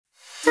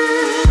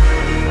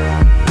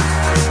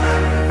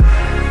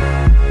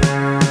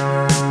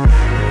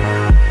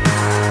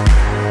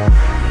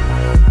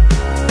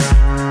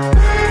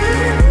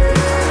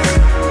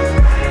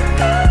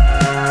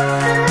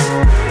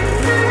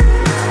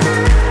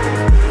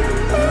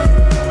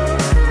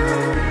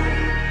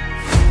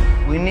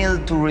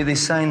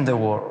redesign the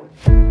world.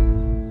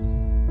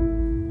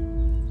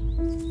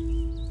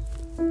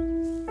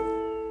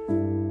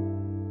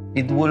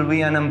 It will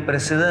be an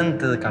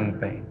unprecedented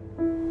campaign.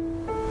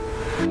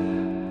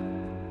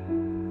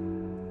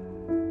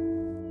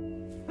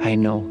 I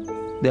know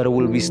there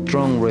will be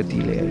strong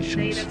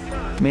retaliations.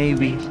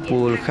 Maybe we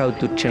will have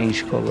to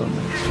change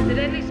governments. The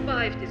deadly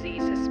spike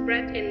disease has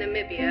spread in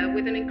Namibia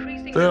with an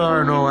increasing... There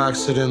are no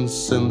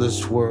accidents in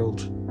this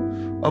world.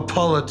 A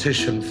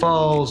politician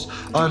falls,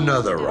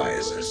 another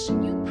rises.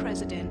 New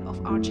president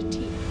of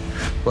Argentina.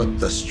 But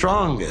the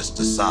strongest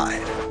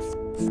decide.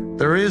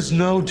 There is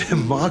no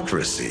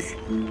democracy.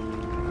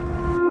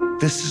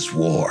 This is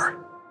war.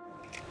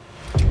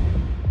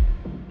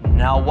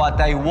 Now what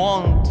I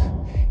want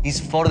is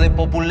for the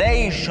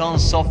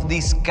populations of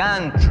these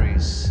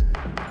countries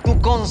to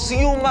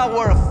consume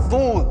our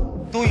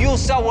food, to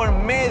use our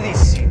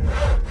medicine,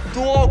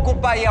 to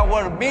occupy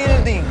our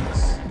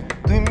buildings,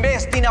 to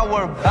invest in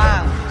our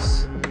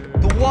banks,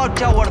 to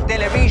watch our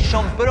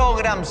television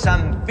programs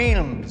and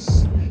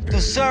films, to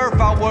surf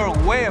our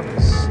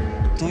webs,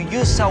 to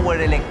use our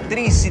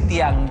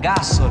electricity and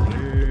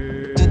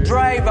gasoline, to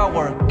drive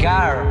our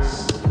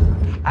cars.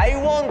 I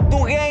want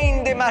to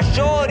gain the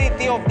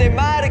majority of the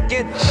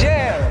market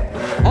share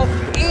of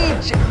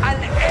each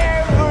and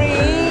every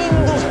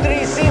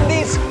industries in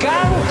these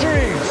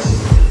countries.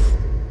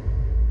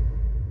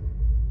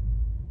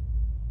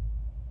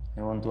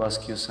 I want to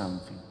ask you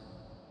something.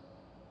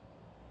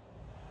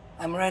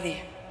 I'm ready.